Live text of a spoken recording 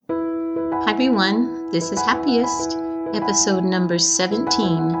everyone. This is Happiest, episode number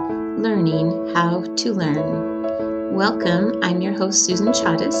 17, Learning How to Learn. Welcome, I'm your host, Susan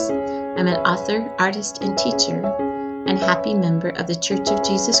Chavez. I'm an author, artist, and teacher, and happy member of the Church of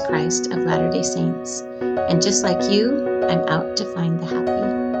Jesus Christ of Latter-day Saints. And just like you, I'm out to find the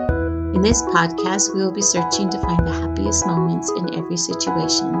happy. In this podcast, we will be searching to find the happiest moments in every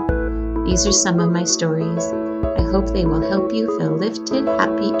situation. These are some of my stories. I hope they will help you feel lifted,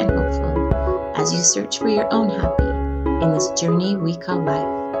 happy, and hopeful as you search for your own happy in this journey we call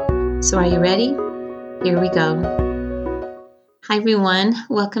life. So are you ready? Here we go. Hi everyone,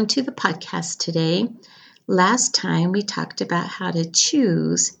 welcome to the podcast today. Last time we talked about how to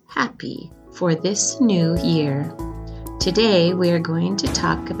choose happy for this new year. Today we are going to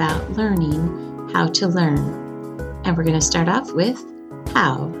talk about learning how to learn. And we're going to start off with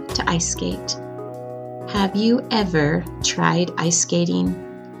how to ice skate. Have you ever tried ice skating?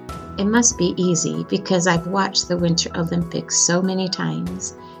 It must be easy because I've watched the Winter Olympics so many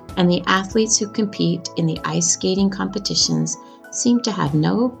times, and the athletes who compete in the ice skating competitions seem to have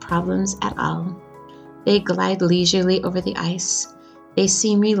no problems at all. They glide leisurely over the ice. They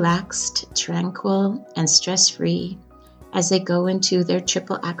seem relaxed, tranquil, and stress-free as they go into their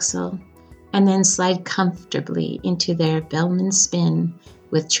triple axel and then slide comfortably into their Bellman spin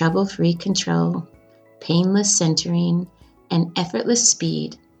with trouble-free control, painless centering, and effortless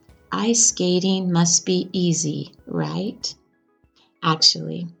speed. Ice skating must be easy, right?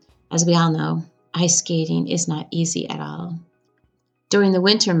 Actually, as we all know, ice skating is not easy at all. During the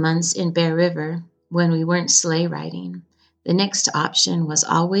winter months in Bear River, when we weren't sleigh riding, the next option was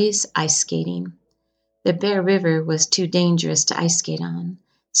always ice skating. The Bear River was too dangerous to ice skate on,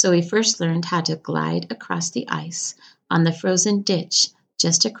 so we first learned how to glide across the ice on the frozen ditch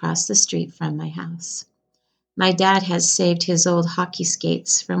just across the street from my house. My dad has saved his old hockey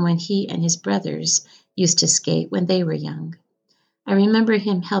skates from when he and his brothers used to skate when they were young. I remember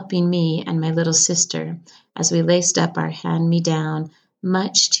him helping me and my little sister as we laced up our hand-me-down,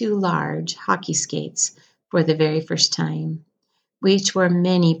 much too large hockey skates for the very first time. We each wore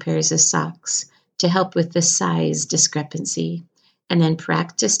many pairs of socks to help with the size discrepancy, and then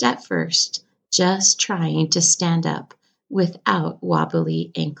practiced at first just trying to stand up without wobbly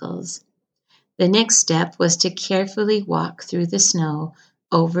ankles. The next step was to carefully walk through the snow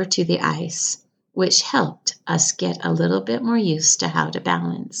over to the ice, which helped us get a little bit more used to how to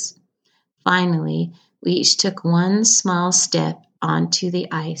balance. Finally, we each took one small step onto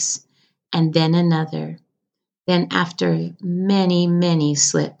the ice, and then another. Then after many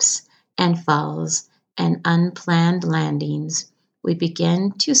slips and falls and unplanned landings, we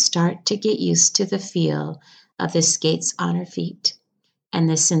began to start to get used to the feel of the skates on our feet and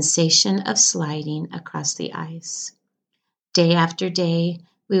the sensation of sliding across the ice. Day after day,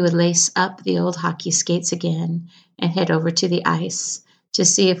 we would lace up the old hockey skates again and head over to the ice to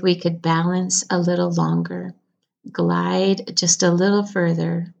see if we could balance a little longer, glide just a little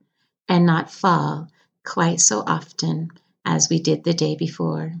further, and not fall quite so often as we did the day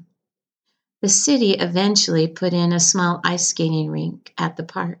before. The city eventually put in a small ice skating rink at the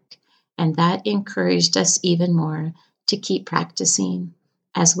park, and that encouraged us even more to keep practicing,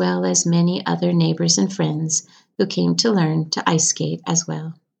 as well as many other neighbors and friends who came to learn to ice skate as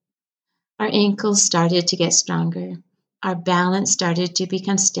well. Our ankles started to get stronger, our balance started to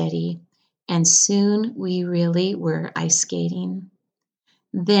become steady, and soon we really were ice skating.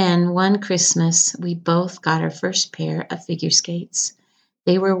 Then one Christmas, we both got our first pair of figure skates.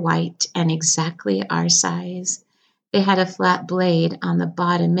 They were white and exactly our size. They had a flat blade on the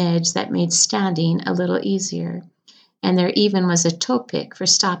bottom edge that made standing a little easier, and there even was a toe pick for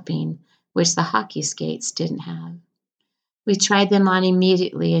stopping, which the hockey skates didn't have. We tried them on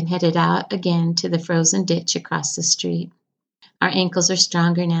immediately and headed out again to the frozen ditch across the street. Our ankles are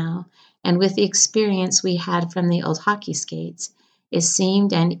stronger now, and with the experience we had from the old hockey skates, it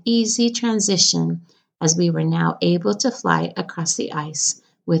seemed an easy transition as we were now able to fly across the ice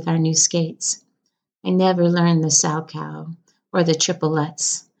with our new skates. I never learned the Salchow or the triple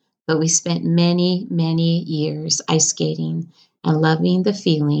Lutz, but we spent many years ice skating and loving the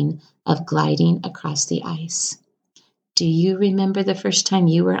feeling of gliding across the ice. Do you remember the first time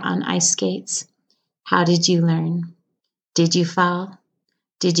you were on ice skates? How did you learn? Did you fall?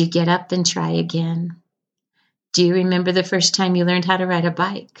 Did you get up and try again? Do you remember the first time you learned how to ride a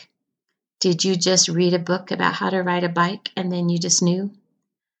bike? Did you just read a book about how to ride a bike and then you just knew?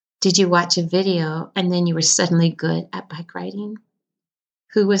 Did you watch a video and then you were suddenly good at bike riding?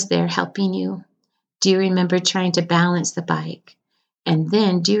 Who was there helping you? Do you remember trying to balance the bike? And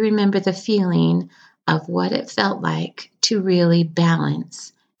then do you remember the feeling of what it felt like to really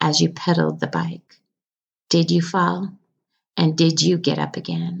balance as you pedaled the bike? Did you fall? And did you get up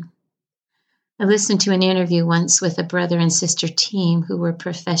again? I listened to an interview once with a brother and sister team who were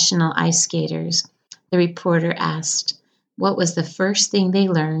professional ice skaters. The reporter asked, what was the first thing they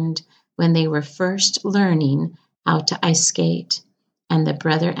learned when they were first learning how to ice skate? And the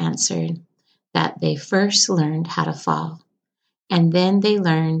brother answered that they first learned how to fall, and then they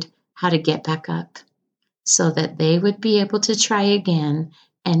learned how to get back up so that they would be able to try again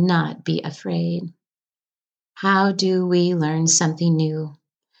and not be afraid. How do we learn something new?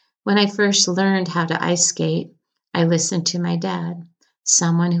 When I first learned how to ice skate, I listened to my dad,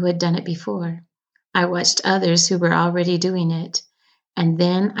 someone who had done it before. I watched others who were already doing it, and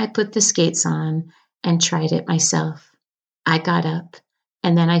then I put the skates on and tried it myself. I got up,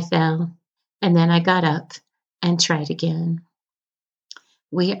 and then I fell, and then I got up and tried again.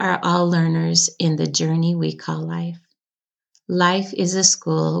 We are all learners in the journey we call life. Life is a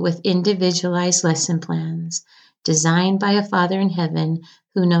school with individualized lesson plans designed by a Father in heaven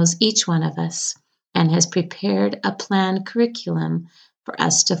who knows each one of us and has prepared a planned curriculum for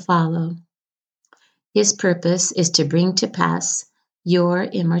us to follow. His purpose is to bring to pass your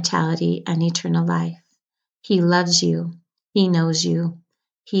immortality and eternal life. He loves you. He knows you.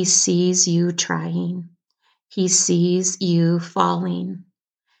 He sees you trying. He sees you falling.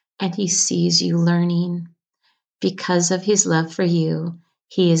 And he sees you learning. Because of his love for you,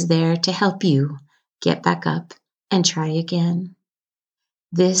 he is there to help you get back up and try again.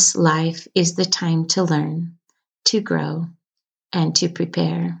 This life is the time to learn, to grow, and to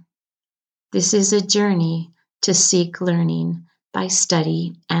prepare. This is a journey to seek learning by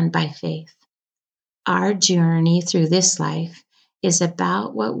study and by faith. Our journey through this life is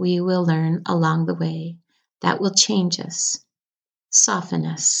about what we will learn along the way that will change us, soften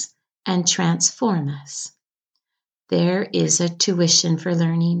us, and transform us. There is a tuition for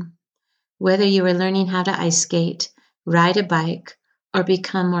learning. Whether you are learning how to ice skate, ride a bike, or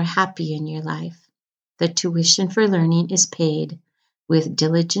become more happy in your life, the tuition for learning is paid with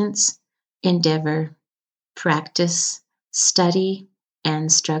diligence, endeavor, practice, study,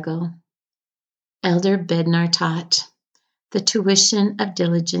 and struggle. Elder Bednar taught, the tuition of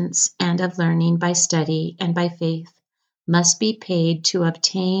diligence and of learning by study and by faith must be paid to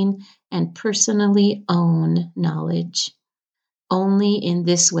obtain and personally own knowledge. Only in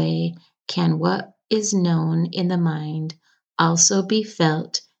this way can what is known in the mind also be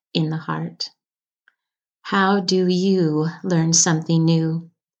felt in the heart. How do you learn something new?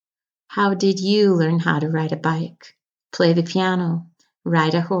 How did you learn how to ride a bike, play the piano,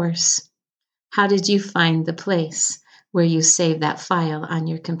 ride a horse? How did you find the place where you save that file on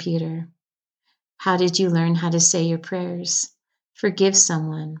your computer? How did you learn how to say your prayers? Forgive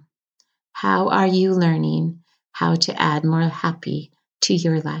someone. How are you learning how to add more happy to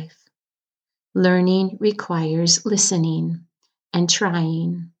your life? Learning requires listening and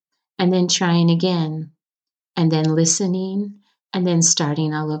trying, and then trying again, and then listening, and then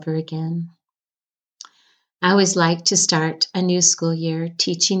starting all over again. I always like to start a new school year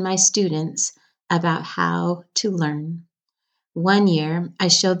teaching my students about how to learn. One year, I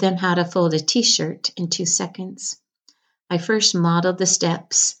showed them how to fold a t-shirt in 2 seconds. I first modeled the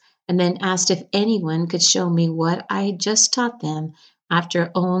steps and then asked if anyone could show me what I just taught them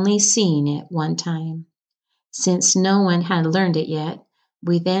after only seeing it one time. Since no one had learned it yet,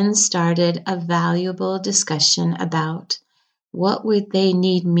 we then started a valuable discussion about what would they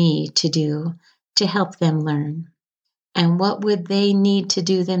need me to do to help them learn, and what would they need to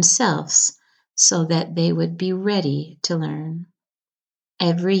do themselves so that they would be ready to learn.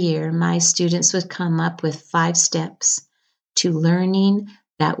 Every year, my students would come up with 5 steps to learning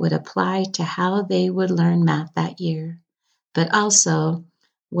that would apply to how they would learn math that year, but also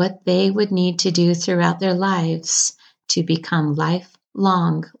what they would need to do throughout their lives to become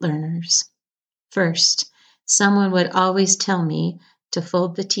lifelong learners. First, someone would always tell me to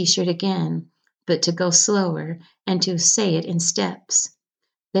fold the t-shirt again, but to go slower and to say it in steps.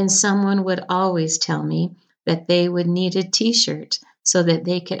 Then someone would always tell me that they would need a t-shirt so that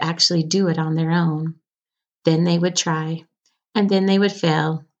they could actually do it on their own. Then they would try, and then they would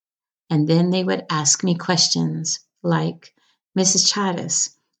fail, and then they would ask me questions like, Mrs.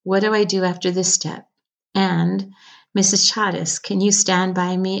 Chattis, what do I do after this step? And, Mrs. Chattis, can you stand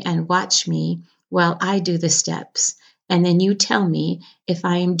by me and watch me while I do the steps, and then you tell me if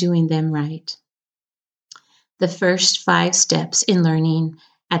I am doing them right? The first 5 steps in learning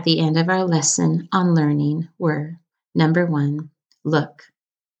at the end of our lesson on learning were, number 1, look.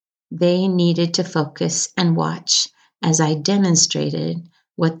 They needed to focus and watch as I demonstrated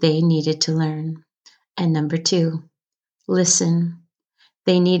what they needed to learn. And number 2, listen.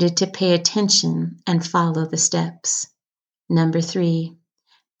 They needed to pay attention and follow the steps. Number 3,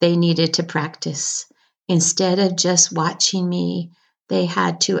 they needed to practice. Instead of just watching me, they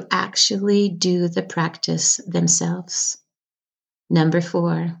had to actually do the practice themselves. Number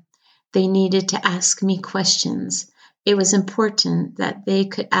 4, they needed to ask me questions. It was important that they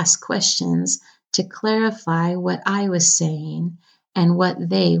could ask questions to clarify what I was saying and what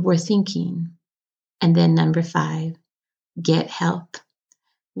they were thinking. And then number 5, get help.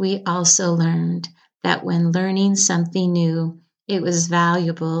 We also learned that when learning something new, it was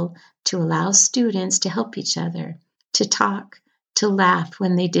valuable to allow students to help each other, to talk, to laugh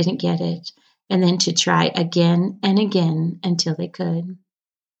when they didn't get it, and then to try again and again until they could.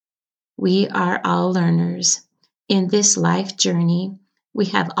 We are all learners. In this life journey, we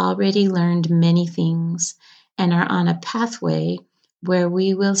have already learned many things and are on a pathway where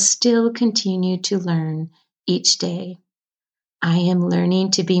we will still continue to learn each day. I am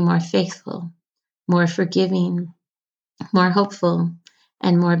learning to be more faithful, more forgiving, more hopeful,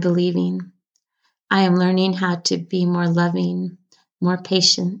 and more believing. I am learning how to be more loving, more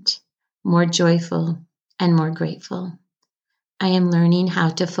patient, more joyful, and more grateful. I am learning how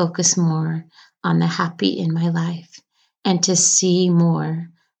to focus more on the happy in my life and to see more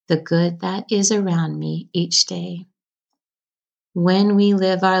the good that is around me each day. When we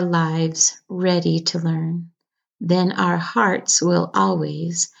live our lives ready to learn, then our hearts will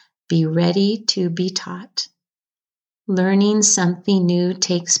always be ready to be taught. Learning something new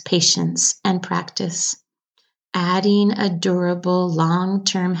takes patience and practice. Adding a durable,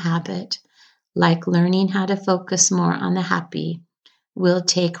 long-term habit, like learning how to focus more on the happy, will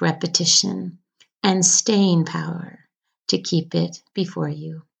take repetition and staying power to keep it before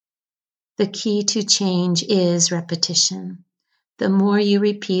you. The key to change is repetition. The more you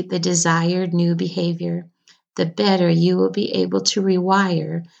repeat the desired new behavior, the better you will be able to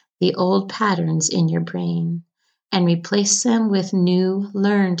rewire the old patterns in your brain and replace them with new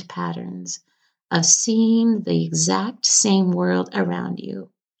learned patterns of seeing the exact same world around you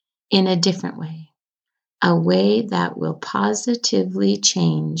in a different way, a way that will positively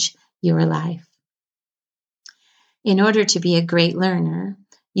change your life. In order to be a great learner,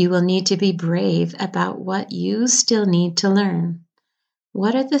 you will need to be brave about what you still need to learn.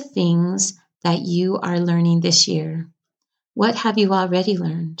 What are the things that you are learning this year? What have you already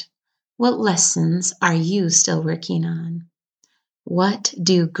learned? What lessons are you still working on? What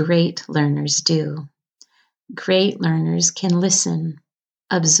do great learners do? Great learners can listen,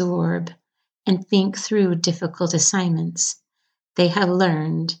 absorb, and think through difficult assignments. They have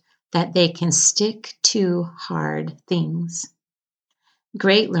learned that they can stick to hard things.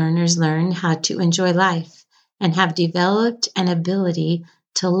 Great learners learn how to enjoy life and have developed an ability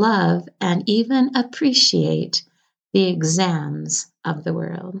to love and even appreciate the exams of the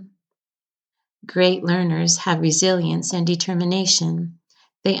world. Great learners have resilience and determination.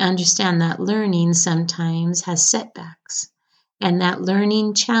 They understand that learning sometimes has setbacks and that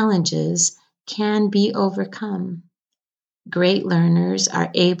learning challenges can be overcome. Great learners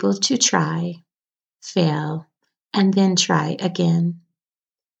are able to try, fail, and then try again.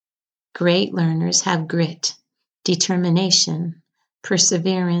 Great learners have grit, determination,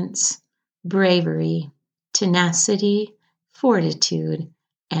 perseverance, bravery, tenacity, fortitude,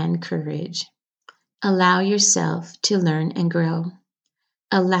 and courage. Allow yourself to learn and grow.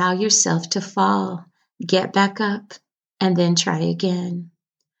 Allow yourself to fall, get back up, and then try again.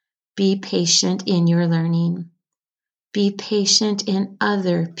 Be patient in your learning. Be patient in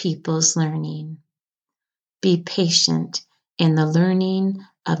other people's learning. Be patient in the learning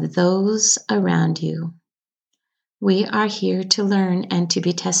of those around you. We are here to learn and to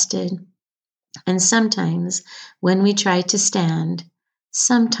be tested. And sometimes when we try to stand,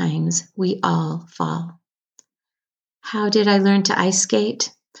 sometimes we all fall. How did I learn to ice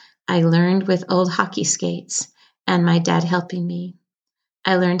skate? I learned with old hockey skates and my dad helping me.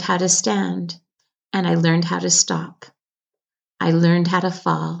 I learned how to stand and I learned how to stop. I learned how to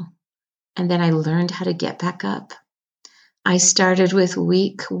fall and then I learned how to get back up. I started with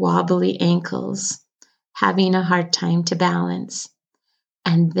weak, wobbly ankles, having a hard time to balance.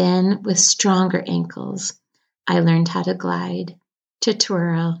 And then with stronger ankles, I learned how to glide, to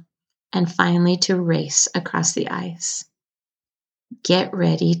twirl, and finally to race across the ice. Get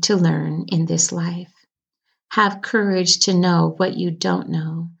ready to learn in this life. Have courage to know what you don't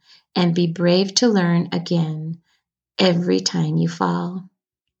know, and be brave to learn again every time you fall.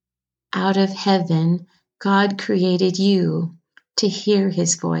 Out of heaven, God created you to hear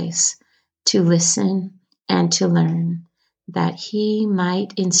his voice, to listen, and to learn, that he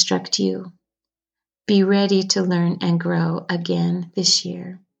might instruct you. Be ready to learn and grow again this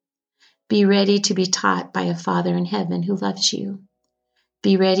year. Be ready to be taught by a Father in heaven who loves you.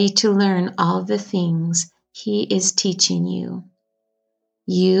 Be ready to learn all the things He is teaching you.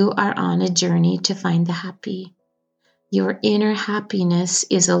 You are on a journey to find the happy. Your inner happiness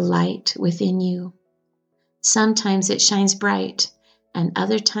is a light within you. Sometimes it shines bright, and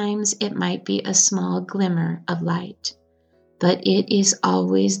other times it might be a small glimmer of light, but it is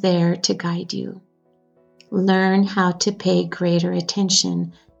always there to guide you. Learn how to pay greater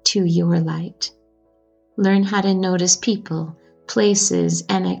attention to your light. Learn how to notice people, places,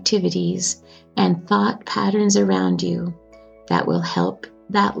 and activities, and thought patterns around you that will help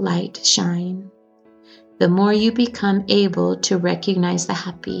that light shine. The more you become able to recognize the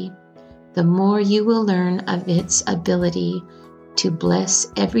happy, the more you will learn of its ability to bless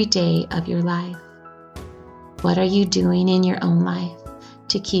every day of your life. What are you doing in your own life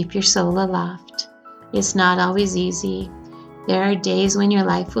to keep your soul aloft? It's not always easy. There are days when your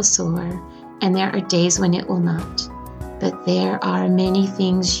life will soar, and there are days when it will not. But there are many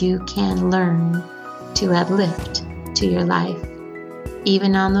things you can learn to add lift to your life.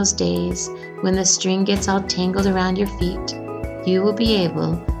 Even on those days when the string gets all tangled around your feet, you will be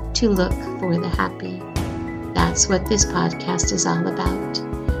able to look for the happy. That's what this podcast is all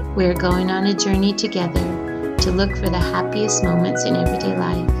about. We're going on a journey together to look for the happiest moments in everyday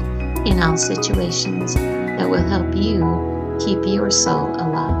life, in all situations, that will help you keep your soul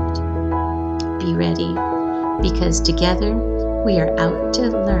aloft. Be ready, because together we are out to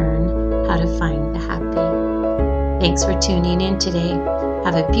learn how to find the happy. Thanks for tuning in today.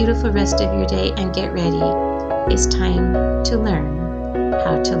 Have a beautiful rest of your day and get ready. It's time to learn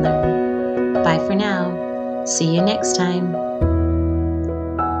how to learn. Bye for now. See you next time.